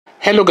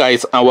Hello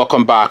guys, and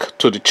welcome back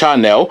to the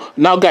channel.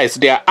 Now guys,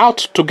 they are out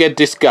to get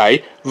this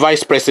guy,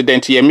 Vice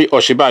President Yemi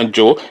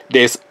Osinbajo.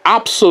 There's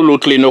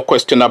absolutely no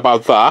question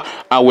about that,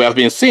 and we have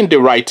been seeing the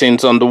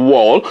writings on the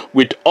wall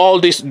with all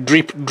this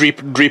drip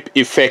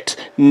effect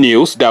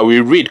news that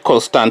we read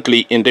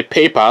constantly in the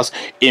papers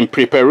in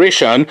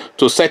preparation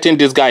to setting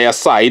this guy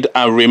aside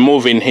and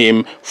removing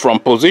him from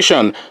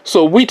position.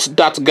 So with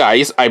that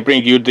guys, I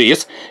bring you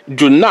this.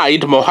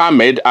 Junaid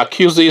Mohammed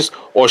accuses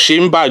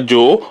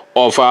Osinbajo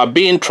of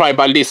being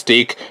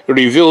tribalistic,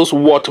 reveals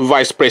what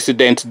Vice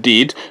President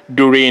did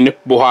during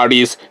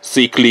Buhari's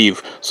sick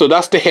leave. So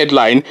that's the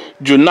headline.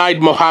 Junaid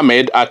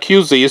Mohammed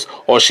accuses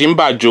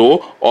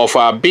Osinbajo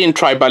of being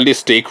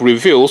tribalistic,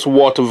 reveals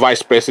what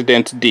Vice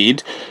President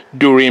did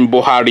during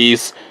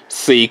Buhari's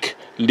sick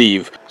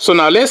leave. So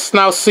now let's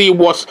see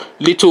what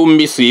little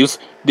missives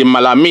the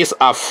Malamis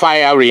are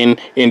firing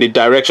in the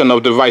direction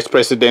of the Vice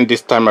President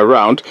this time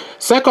around.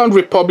 Second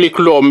Republic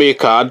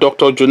lawmaker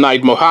Dr.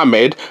 Junaid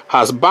Mohammed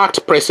has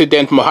backed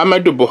President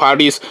Muhammadu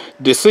Buhari's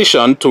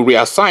decision to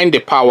reassign the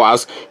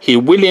powers he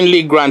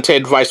willingly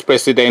granted Vice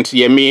President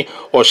Yemi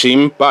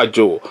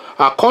Osinbajo.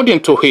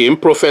 According to him,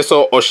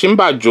 Professor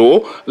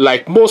Osinbajo,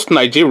 like most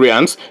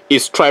Nigerians,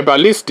 is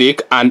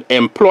tribalistic and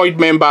employed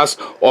members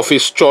of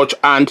his church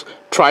and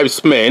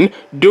tribesmen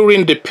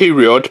during the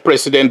period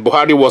President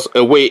Buhari was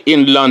away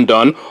in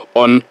London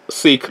on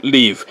sick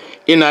leave.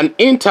 In an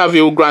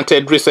interview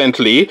granted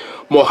recently,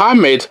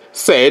 Mohammed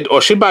said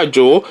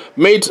Osinbajo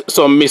made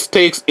some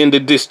mistakes in the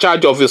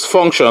discharge of his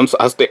functions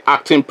as the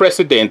acting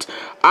president,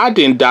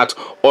 adding that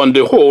on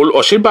the whole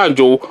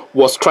Osinbajo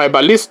was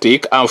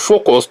tribalistic and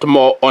focused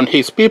more on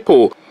his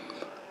people.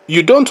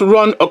 You don't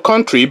run a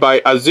country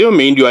by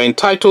assuming you are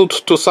entitled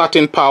to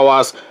certain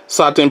powers,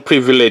 certain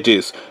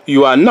privileges.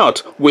 You are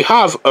not. We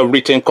have a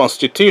written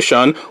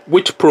constitution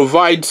which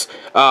provides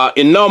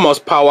enormous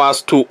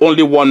powers to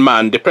only one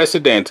man, the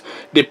president.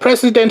 The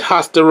president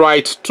has the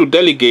right to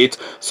delegate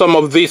some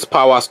of these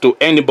powers to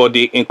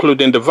anybody,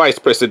 including the vice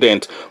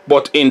president.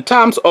 But in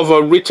terms of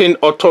a written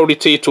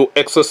authority to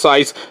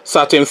exercise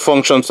certain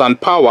functions and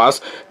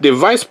powers, the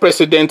vice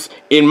president,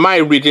 in my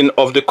reading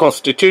of the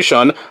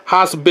constitution,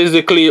 has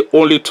basically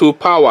only two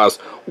powers.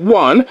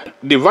 One,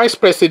 the vice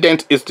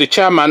president is the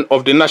chairman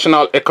of the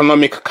National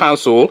Economic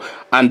Council,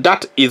 and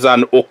that is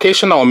an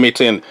occasional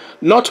meeting,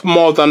 not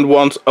more than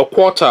once a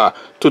quarter,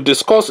 to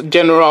discuss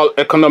general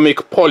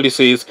economic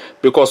policies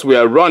because we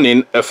are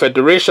running a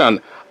federation.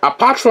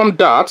 Apart from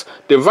that,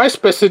 the vice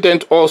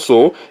president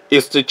also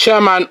is the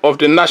chairman of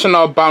the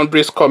National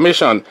Boundaries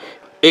Commission.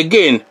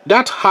 Again,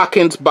 that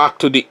harkens back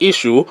to the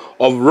issue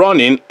of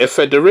running a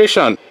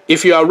federation.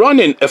 If you are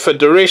running a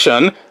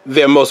federation,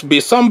 there must be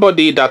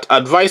somebody that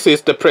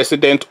advises the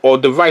president or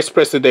the vice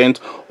president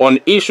on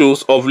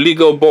issues of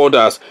legal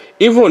borders,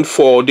 even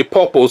for the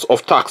purpose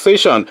of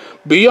taxation.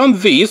 Beyond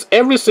this,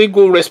 every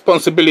single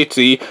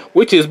responsibility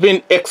which is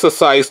being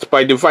exercised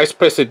by the vice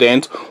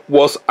president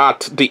was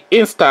at the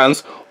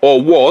instance or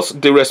was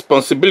the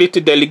responsibility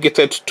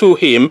delegated to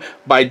him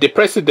by the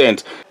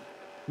president.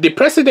 The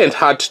president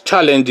had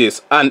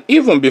challenges, and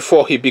even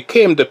before he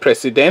became the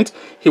president,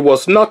 he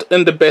was not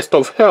in the best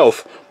of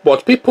health,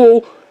 but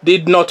people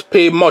did not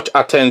pay much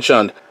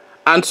attention.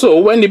 And so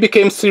when he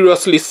became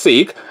seriously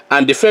sick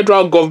and the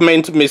federal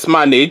government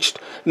mismanaged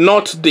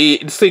not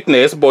the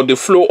sickness but the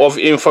flow of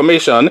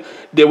information,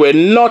 they were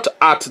not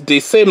at the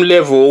same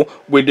level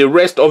with the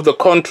rest of the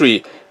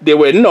country. They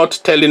were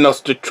not telling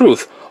us the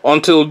truth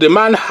until the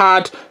man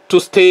had to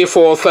stay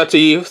for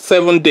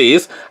 37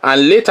 days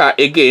and later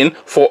again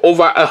for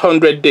over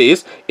 100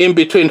 days in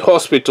between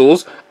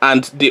hospitals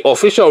and the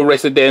official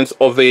residence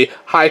of the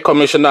High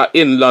Commissioner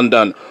in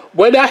London.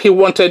 Whether he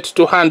wanted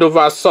to hand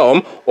over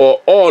some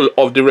or all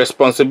of the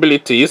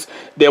responsibilities,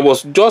 there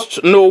was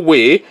just no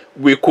way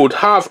we could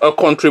have a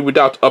country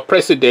without a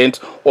president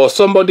or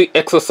somebody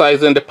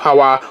exercising the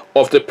power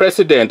of the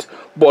president.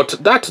 But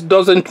that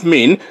doesn't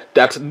mean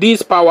that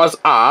these powers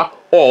are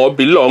or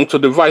belong to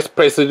the vice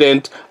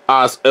president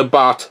as a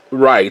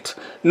birthright.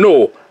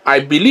 No, I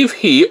believe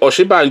he,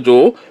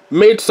 Osinbajo,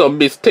 made some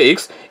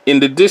mistakes in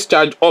the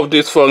discharge of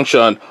this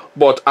function,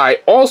 but I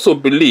also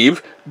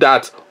believe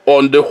that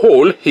on the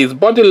whole, his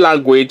body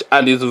language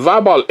and his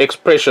verbal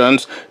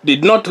expressions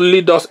did not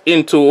lead us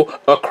into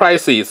a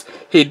crisis.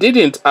 He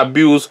didn't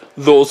abuse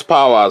those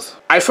powers.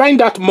 I find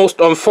that most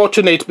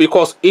unfortunate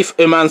because if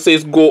a man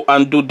says go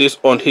and do this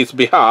on his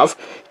behalf,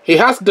 he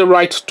has the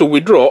right to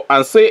withdraw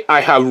and say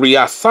I have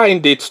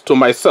reassigned it to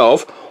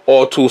myself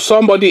or to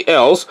somebody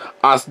else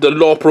as the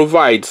law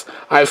provides.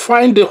 I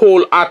find the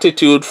whole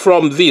attitude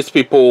from these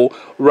people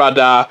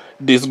rather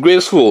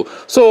disgraceful.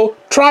 So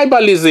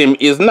tribalism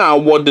is now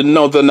what the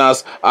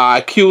Northerners are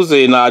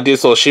accusing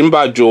this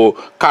Osinbajo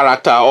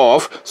character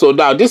of. So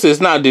now this is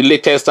now the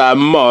latest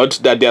mud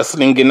that they're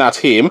slinging at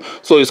him.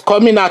 So it's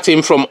coming at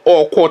him from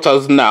all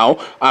quarters now,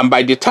 and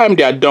by the time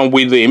they are done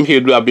with him, he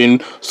will have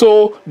been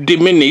so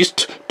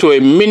diminished to a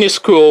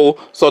minuscule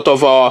sort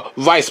of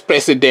vice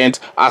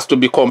president as to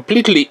be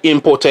completely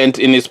impotent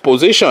in his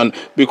position,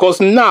 because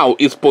now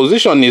his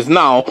position is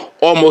now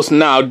almost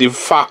now de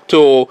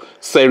facto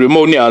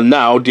ceremonial.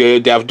 Now they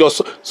have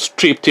just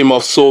stripped him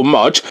of so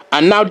much,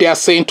 and now they are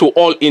saying to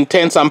all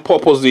intents and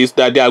purposes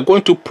that they are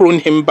going to prune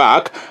him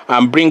back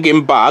and bring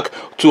him back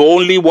to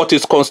only what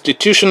is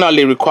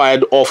constitutionally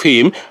required of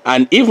him,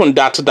 and even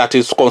that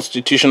is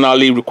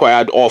constitutionally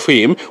required of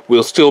him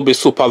will still be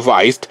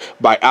supervised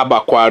by Abba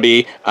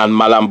Kwari and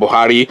Malam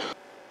Buhari.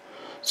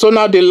 So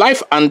now the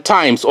life and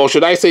times, or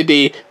should I say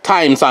the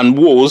times and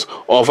woes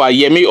of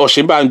Yemi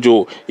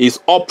Osinbajo is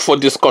up for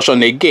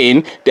discussion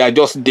again. They are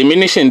just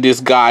diminishing this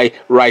guy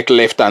right,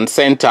 left and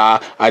center,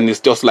 and it's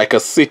just like a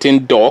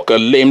sitting duck, a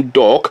lame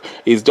duck.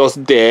 It's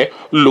just there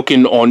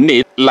looking on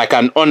it like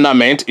an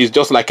ornament. It's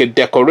just like a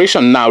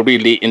decoration now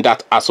really in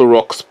that Aso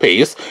Rock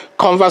space.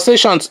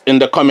 Conversations in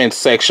the comment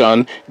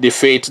section, the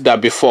fate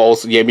that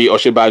befalls Yemi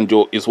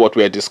Osinbajo is what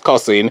we're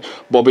discussing.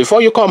 But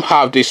before you come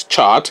have this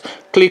chart,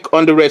 click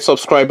on the red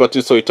subscribe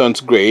button so it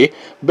turns gray.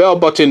 Bell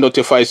button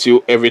notifies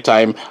you every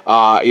time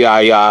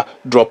I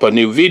drop a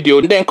new video.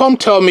 And then come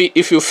tell me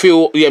if you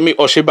feel Yemi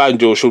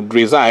Osinbajo should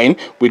resign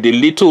with the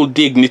little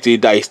dignity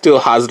that he still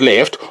has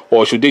left,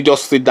 or should they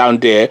just sit down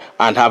there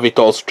and have it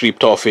all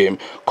stripped off him.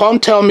 Come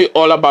tell me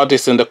all about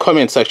this in the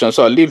comment section.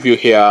 So I'll leave you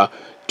here.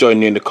 Join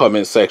me in the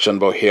comment section.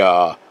 But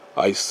here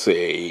I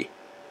say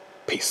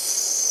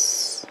peace.